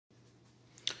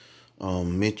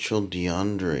Mitchell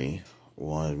DeAndre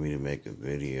wanted me to make a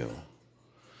video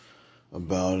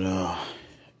about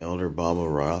Elder Baba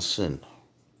rahson.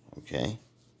 Okay,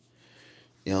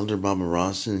 Elder Baba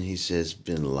rahson, he says,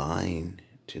 been lying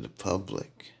to the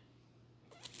public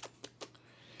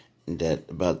that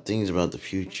about things about the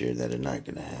future that are not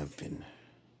going to happen.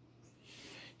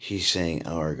 He's saying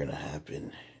are going to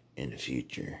happen in the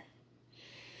future.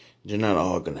 They're not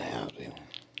all going to happen.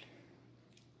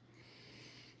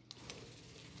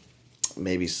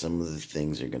 Maybe some of the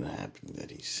things are going to happen that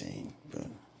he's saying, but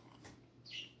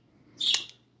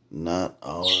not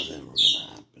all of them are going to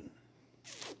happen.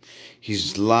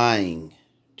 He's lying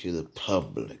to the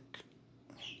public.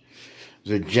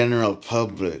 The general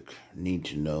public need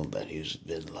to know that he's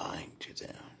been lying to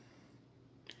them.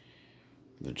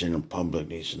 The general public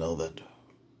needs to know that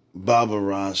Baba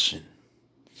rahson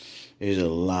is a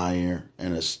liar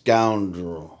and a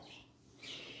scoundrel.